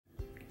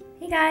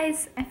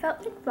guys, I felt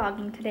like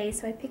vlogging today,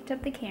 so I picked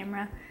up the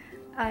camera.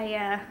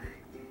 I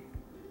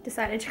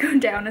decided to go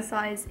down a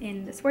size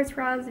in the sports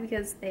bras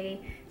because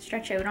they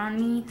stretch out on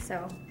me,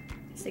 so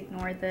just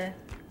ignore the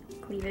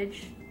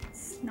cleavage.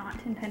 It's not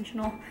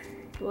intentional.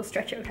 It will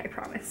stretch out, I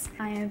promise.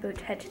 I am about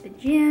to head to the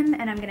gym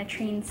and I'm gonna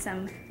train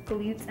some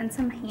glutes and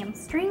some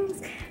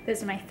hamstrings.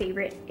 Those are my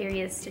favorite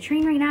areas to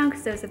train right now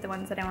because those are the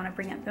ones that I want to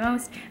bring up the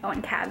most. Oh,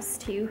 and calves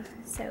too.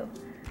 So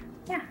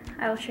yeah,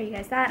 I will show you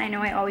guys that. I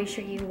know I always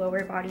show you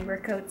lower body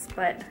workouts,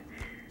 but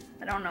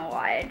I don't know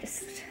why.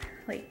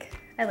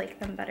 I like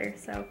them better,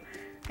 so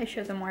I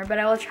show them more, but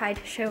I will try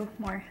to show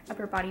more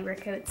upper body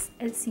workouts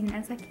as soon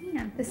as I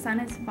can. The sun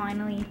is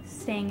finally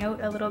staying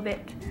out a little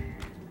bit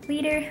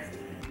later,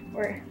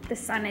 or the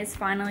sun is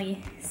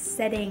finally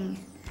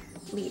setting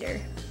later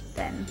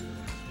than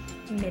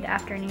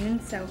mid-afternoon,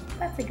 so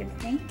that's a good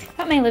thing. I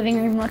thought my living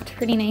room looked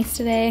pretty nice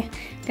today.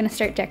 I'm gonna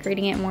start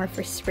decorating it more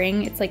for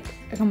spring. It's like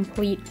a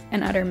complete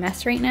and utter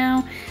mess right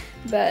now,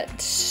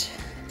 but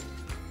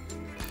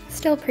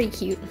still pretty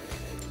cute.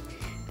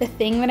 The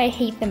thing that I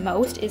hate the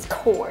most is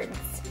cords.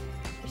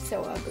 They're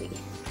so ugly.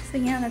 So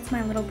yeah, that's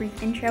my little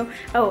brief intro.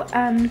 Oh,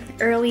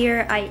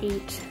 earlier I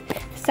ate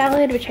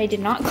salad, which I did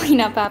not clean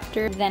up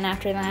after. Then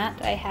after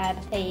that, I had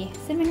a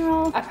cinnamon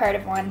roll, a part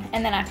of one.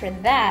 And then after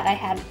that, I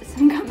had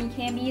some gummy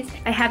candies.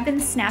 I have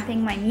been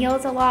snapping my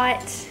meals a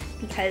lot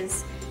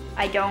because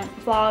I don't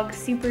vlog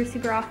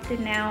super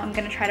often now. I'm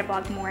gonna try to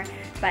vlog more,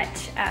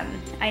 but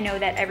I know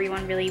that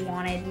everyone really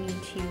wanted me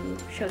to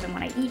show them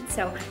what I eat,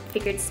 so I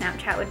figured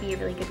Snapchat would be a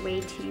really good way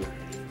to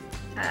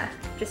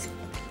just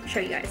show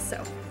you guys.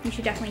 So you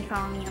should definitely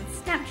follow me on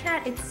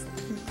Snapchat. It's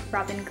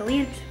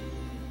Gallant.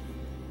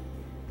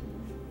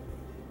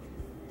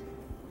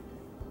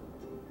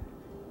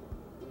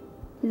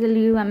 This is a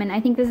Lululemon. I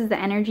think this is the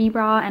energy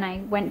bra, and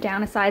I went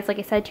down a size, like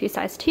I said, to a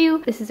size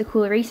 2. This is a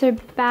cool eraser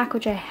back,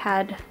 which I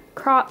had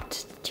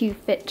cropped to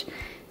fit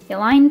the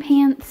Align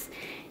pants.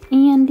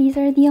 And these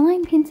are the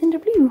Align pants in the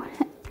blue.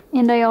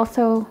 And I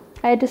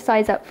had to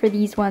size up for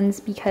these ones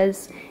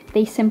because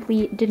they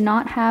simply did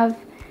not have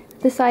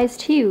the size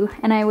 2,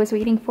 and I was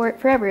waiting for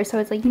it forever. So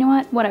I was like, you know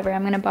what, whatever,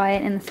 I'm gonna buy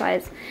it in the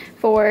size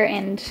 4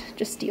 and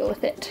just deal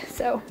with it.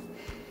 So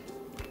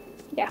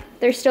yeah,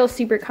 they're still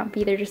super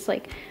comfy. They're just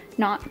like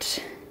not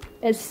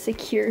as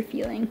secure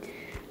feeling.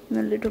 I'm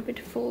a little bit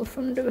full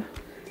from the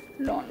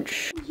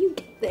launch. You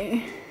get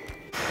there.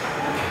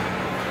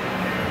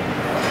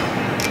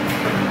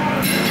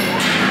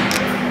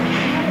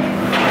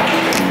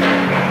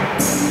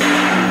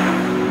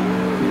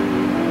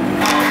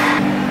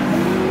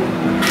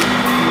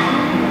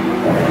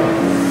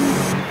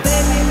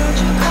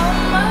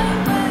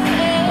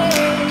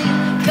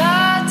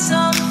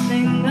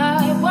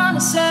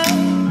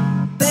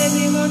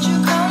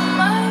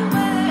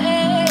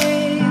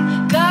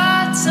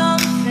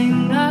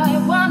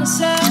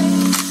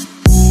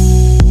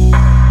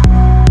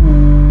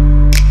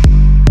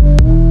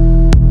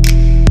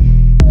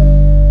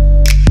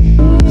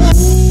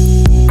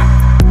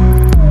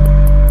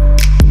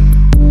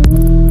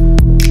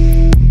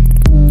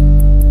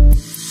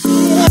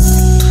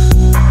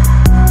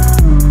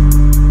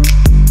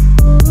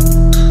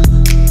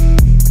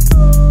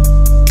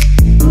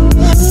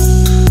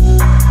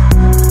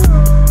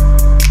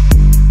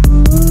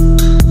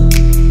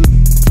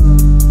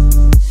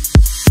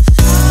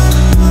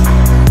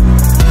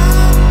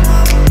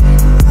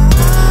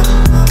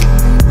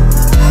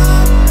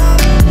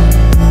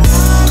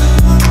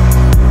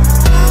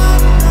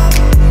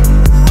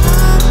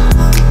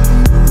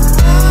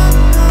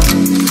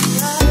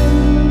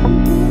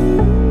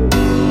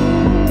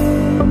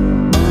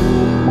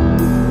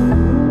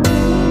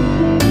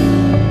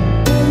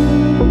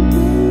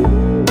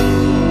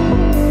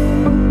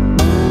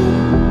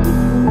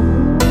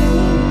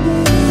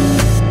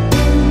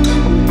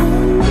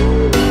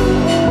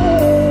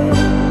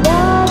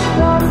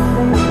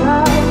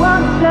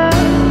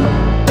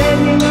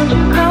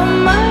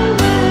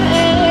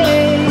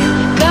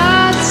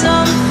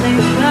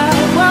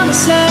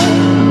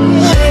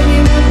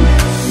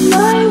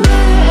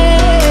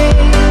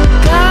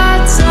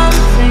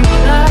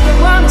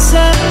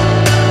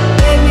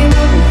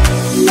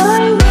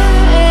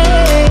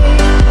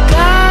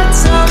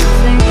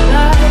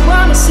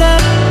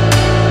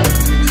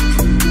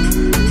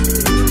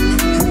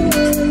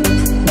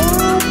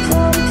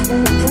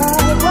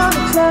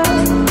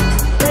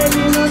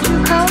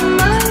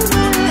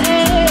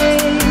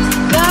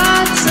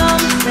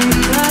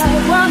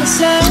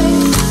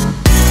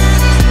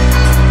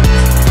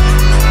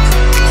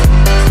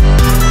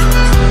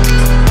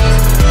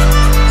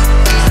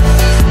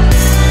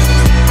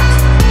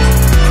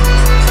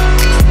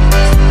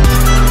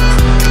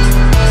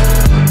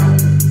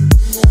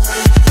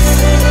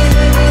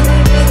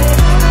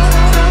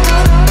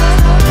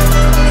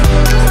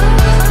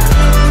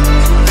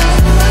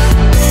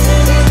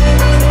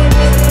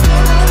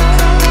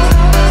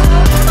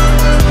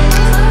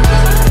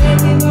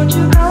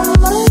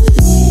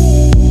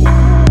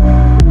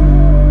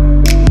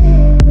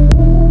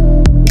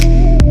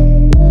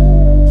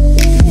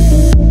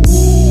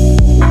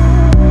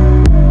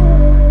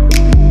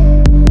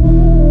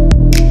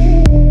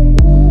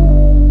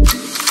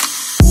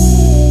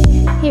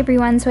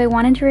 everyone, so I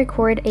wanted to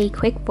record a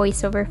quick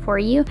voiceover for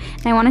you,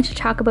 and I wanted to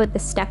talk about the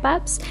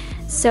step-ups.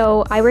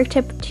 So I worked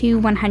up to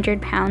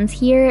 100 pounds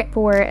here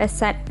for a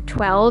set of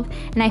 12,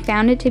 and I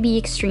found it to be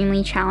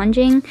extremely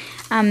challenging.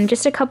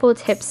 Just a couple of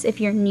tips if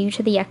you're new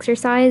to the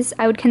exercise.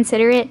 I would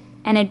consider it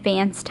an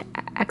advanced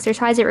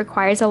exercise. It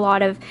requires a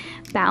lot of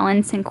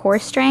balance and core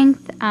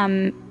strength,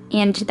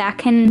 and that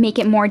can make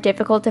it more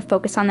difficult to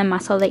focus on the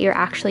muscle that you're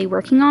actually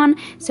working on.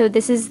 So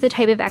this is the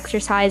type of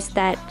exercise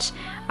that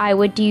I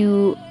would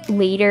do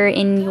later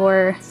in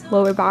your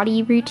lower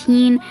body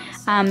routine,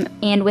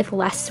 and with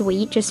less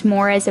weight, just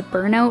more as a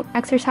burnout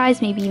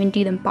exercise, maybe even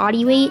do them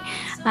body weight.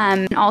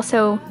 And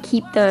also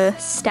keep the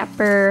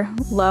stepper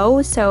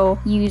low, so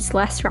use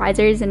less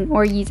risers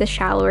or use a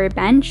shallower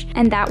bench,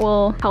 and that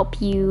will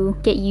help you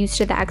get used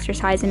to the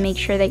exercise and make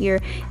sure that you're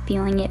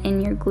feeling it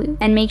in your glute.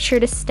 And make sure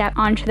to step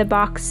onto the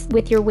box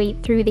with your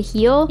weight through the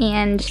heel,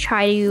 and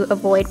try to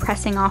avoid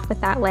pressing off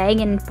with that leg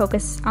and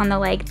focus on the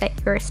leg that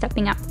you're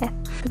stepping up with.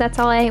 So that's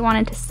all I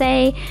wanted to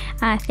say.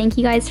 Thank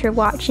you guys for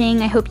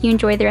watching. I hope you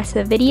enjoy the rest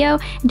of the video,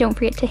 and don't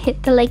forget to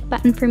hit the like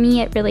button for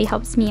me. It really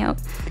helps me out.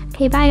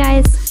 Okay, bye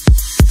guys.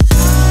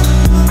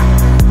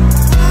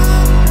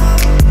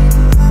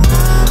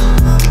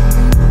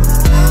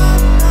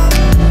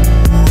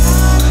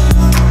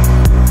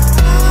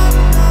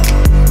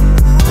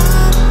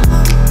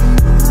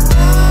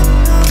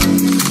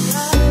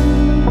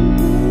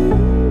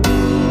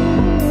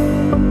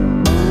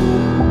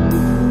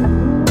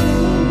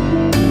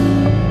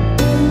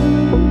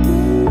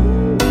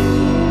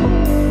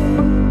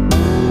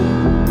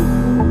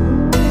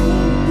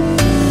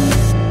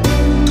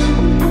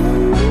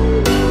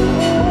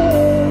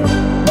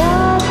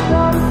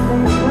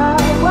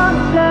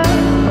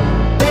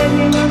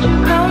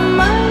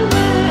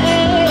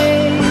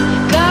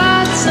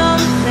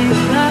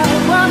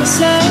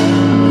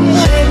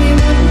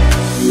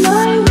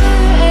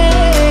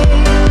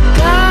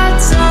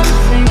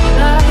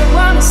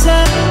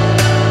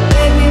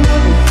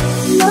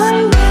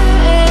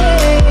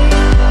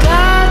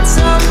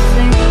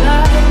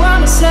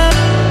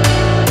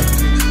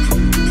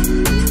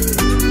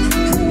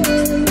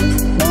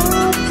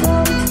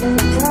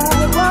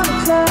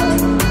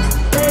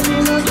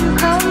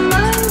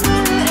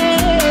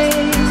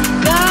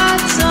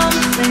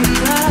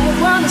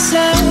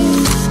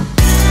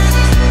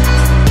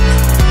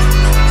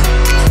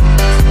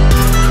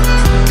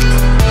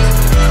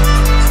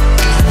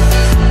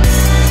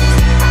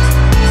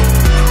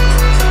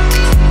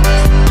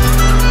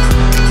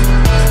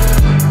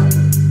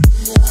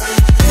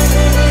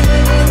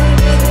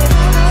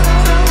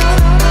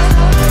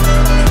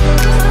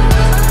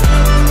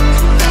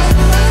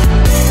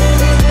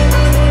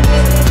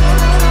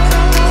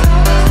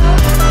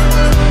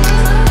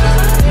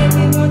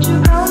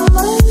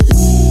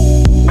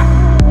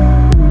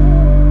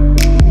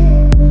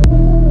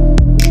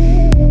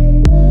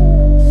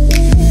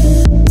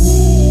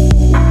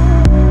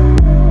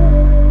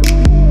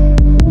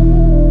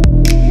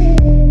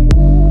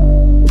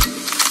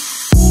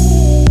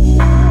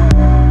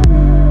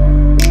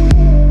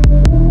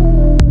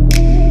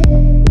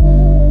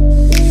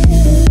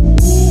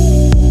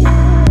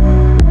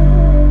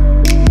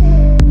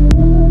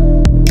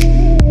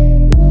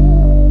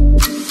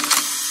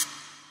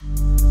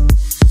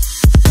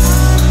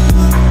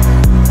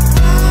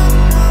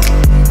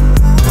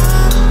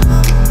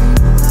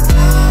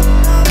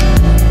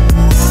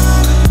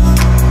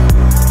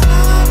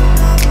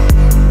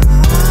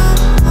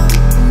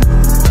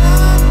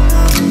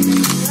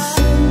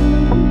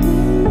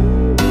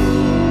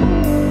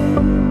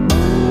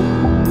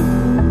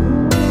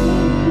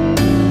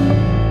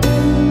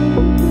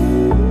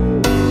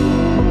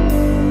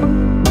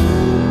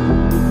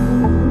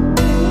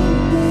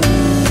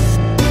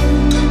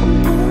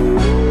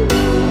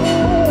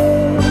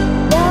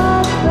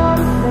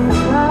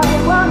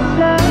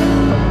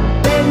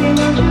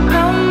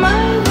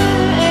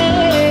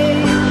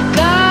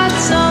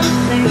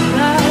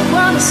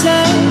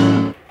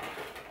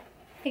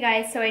 Hey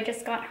guys, so I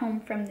just got home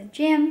from the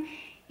gym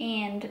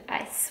and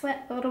I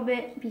sweat a little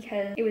bit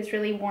because it was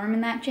really warm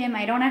in that gym.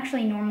 I don't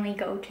actually normally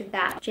go to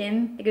that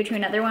gym. I go to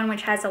another one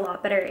which has a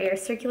lot better air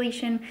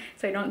circulation,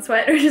 so I don't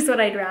sweat, which is what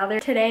I'd rather.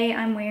 Today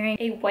I'm wearing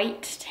a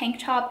white tank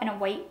top and a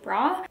white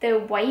bra. The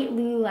white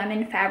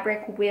Lululemon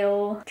fabric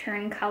will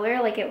turn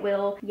color, like it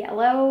will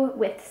yellow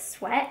with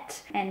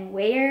sweat and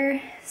wear.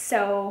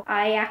 So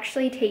I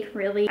actually take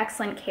really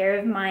excellent care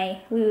of my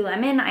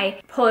Lululemon.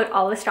 I pull out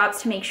all the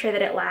stops to make sure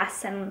that it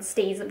lasts and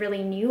stays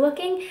really new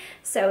looking.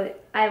 So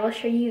I will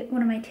show you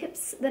one of my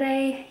tips that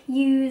I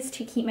use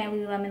to keep my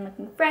Lululemon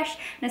looking fresh,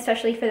 and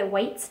especially for the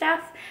white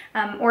stuff,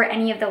 or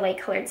any of the light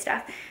colored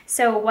stuff.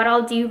 So what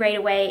I'll do right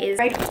away is,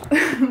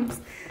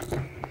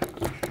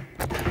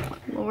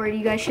 Lord,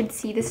 you guys should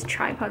see this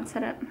tripod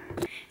setup.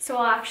 So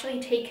I'll actually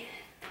take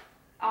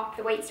off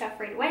the white stuff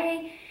right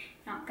away.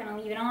 Not gonna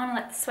leave it on,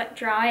 let the sweat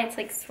dry. It's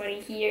like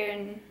sweaty here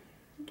and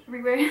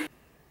everywhere.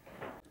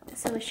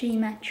 So I'll show you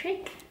my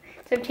trick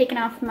So I've taken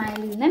off my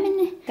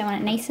Lululemon. I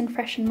want it nice and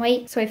fresh and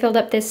white. So I filled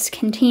up this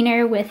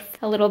container with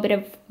a little bit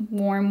of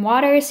warm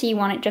water. So you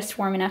want it just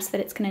warm enough so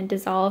that it's gonna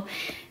dissolve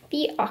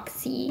the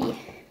Oxy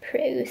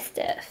Pro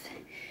stuff.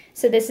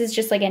 So this is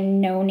just like a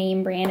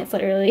no-name brand. It's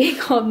literally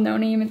called No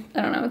Name.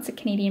 I don't know, it's a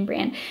Canadian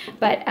brand.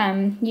 But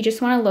you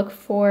just wanna look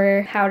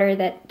for powder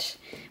that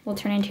will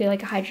turn into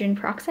like a hydrogen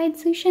peroxide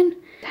solution.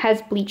 It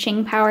has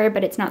bleaching power,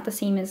 but it's not the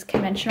same as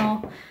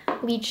conventional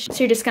bleach. So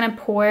you're just gonna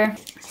pour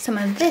some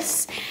of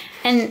this.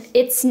 And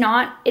it's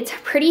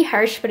pretty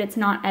harsh, but it's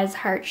not as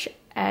harsh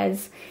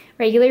as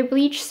regular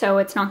bleach, so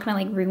it's not gonna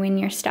like ruin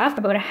your stuff.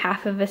 About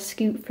 1/2 of a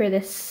scoop for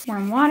this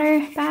warm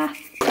water bath.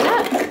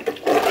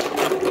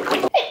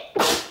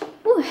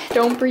 Ooh,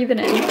 don't breathe it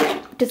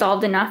in.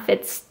 Dissolved enough,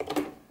 it's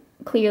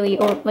clearly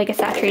like a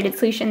saturated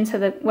solution, so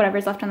that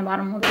whatever's left on the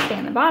bottom will just stay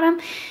on the bottom.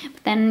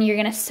 But then you're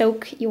gonna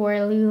soak your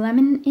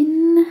Lululemon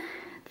in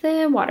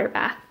the water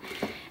bath.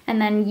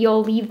 And then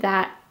you'll leave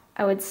that,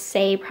 I would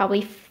say,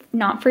 probably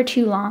not for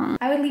too long.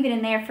 I would leave it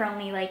in there for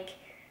only like,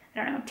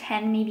 I don't know,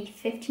 10, maybe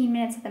 15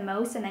 minutes at the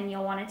most, and then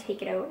you'll want to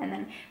take it out and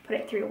then put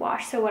it through a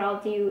wash. So what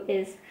I'll do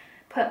is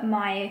put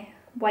my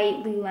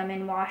white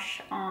Lululemon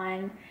wash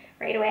on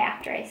right away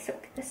after I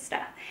soak this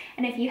stuff.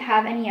 And if you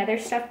have any other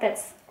stuff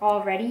that's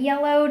already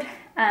yellowed,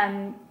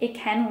 it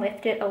can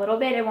lift it a little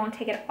bit. It won't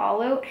take it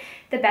all out.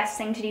 The best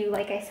thing to do,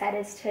 like I said,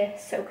 is to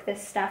soak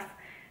this stuff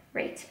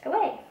right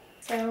away.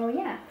 So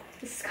yeah,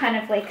 this is kind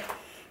of like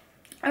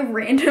a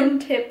random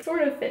tip,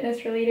 sort of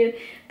fitness related,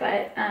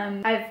 but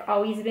I've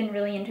always been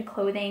really into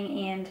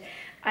clothing, and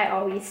I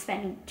always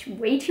spend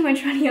way too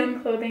much money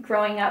on clothing.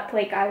 Growing up,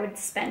 like, I would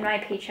spend my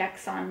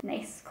paychecks on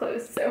nice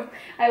clothes, so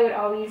I would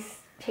always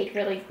take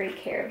really great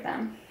care of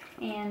them.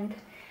 And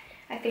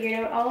I figured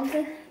out all of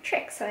the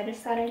tricks, so I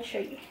just thought I'd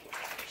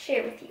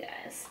share with you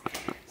guys.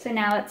 So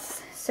now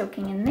it's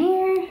soaking in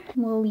there.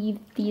 We'll leave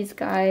these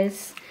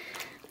guys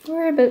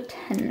for about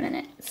 10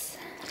 minutes.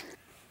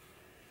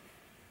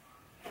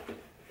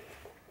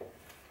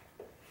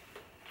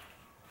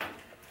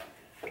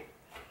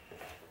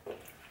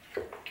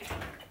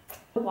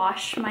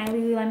 Wash my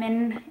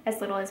Lululemon as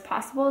little as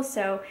possible,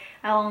 so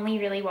I'll only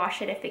really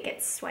wash it if it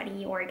gets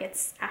sweaty or it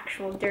gets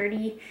actual dirt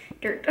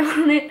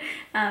on it.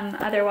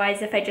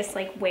 Otherwise, if I just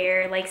like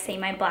wear, like, say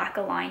my black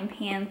Align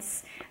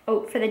pants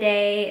out for the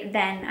day,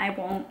 then I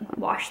won't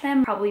wash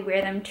them. Probably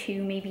wear them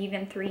 2, maybe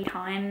even 3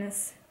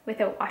 times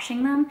without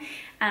washing them,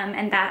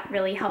 and that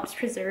really helps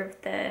preserve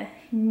the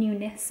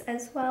newness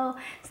as well.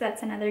 So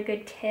that's another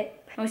good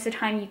tip. Most of the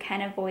time you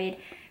can avoid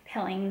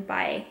pilling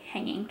by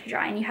hanging to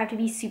dry, and you have to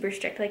be super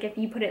strict. Like, if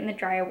you put it in the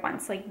dryer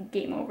once, like,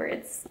 game over,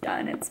 it's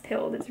done, it's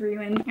pilled, it's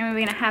ruined. And we're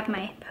gonna have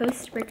my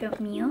post-workout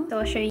meal, so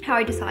I'll show you how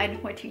I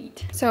decide what to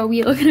eat. So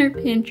we look in our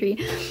pantry,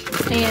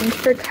 and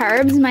for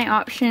carbs, my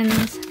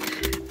options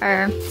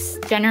are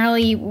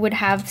generally would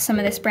have some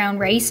of this brown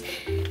rice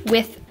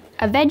with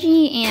a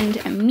veggie and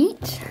a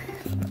meat.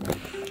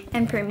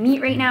 And for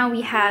meat right now,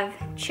 we have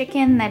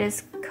chicken that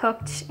is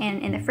cooked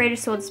and in the fridge,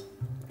 so it's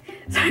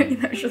sorry,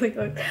 that was really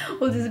close.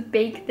 We'll just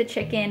bake the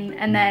chicken,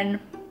 and then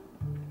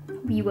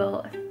we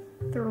will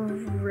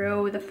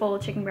throw the full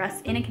chicken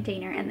breast in a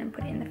container and then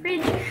put it in the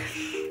fridge.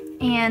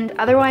 And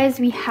otherwise,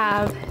 we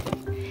have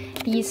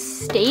these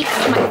steaks.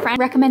 My friend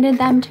recommended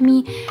them to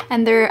me,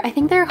 and I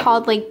think they're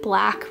called like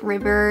Black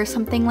River or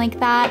something like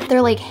that.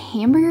 They're like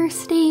hamburger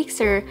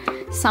steaks or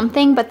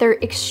something, but they're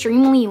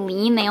extremely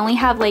lean. They only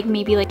have like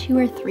maybe like 2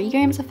 or 3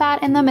 grams of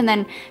fat in them, and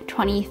then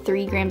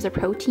 23 grams of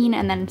protein,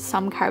 and then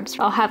some carbs.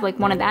 I'll have like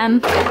one of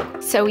them.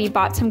 So we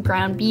bought some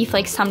ground beef.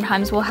 Like,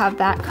 sometimes we'll have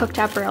that cooked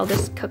up, or I'll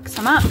just cook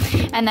some up,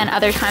 and then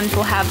other times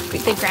we'll have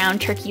the ground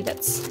turkey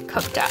that's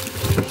cooked up.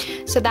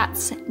 So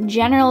that's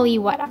generally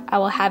what I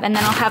will have, and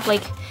then I'll have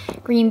like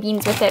green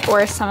beans with it,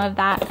 or some of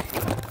that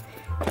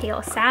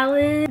kale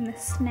salad and the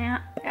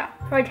snap. Yeah,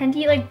 so I tend to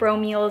eat like bro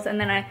meals, and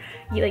then I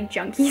eat like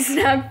junky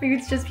snack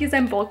foods just because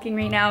I'm bulking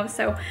right now.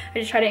 So I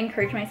just try to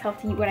encourage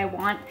myself to eat what I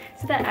want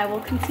so that I will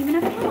consume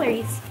enough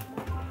calories.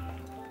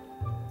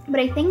 But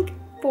I think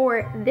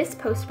for this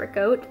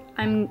post-workout,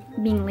 I'm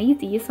being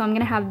lazy, so I'm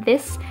gonna have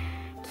this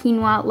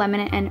quinoa, lemon,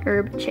 and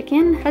herb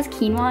chicken. It has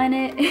quinoa in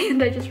it,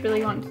 and I just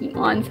really want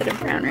quinoa instead of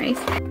brown rice.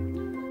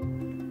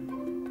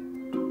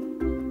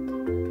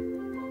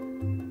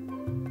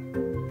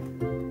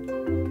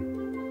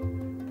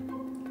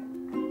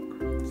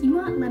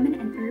 Quinoa, lemon,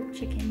 and herb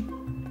chicken.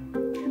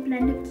 A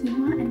blend of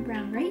quinoa and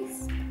brown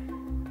rice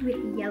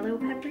with yellow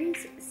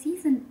peppers,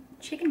 seasoned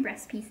chicken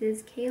breast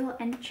pieces, kale,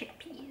 and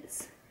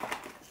chickpeas.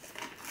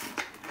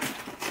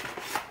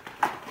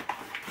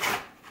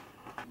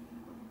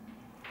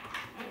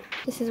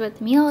 This is what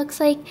the meal looks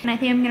like. And I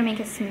think I'm gonna make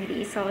a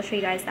smoothie, so I'll show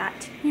you guys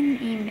that in a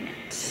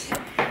minute.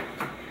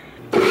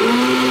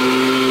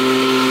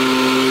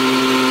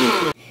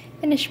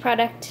 Finished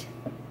product.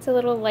 It's a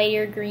little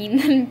lighter green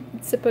than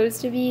it's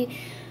supposed to be.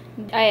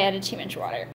 I added too much water.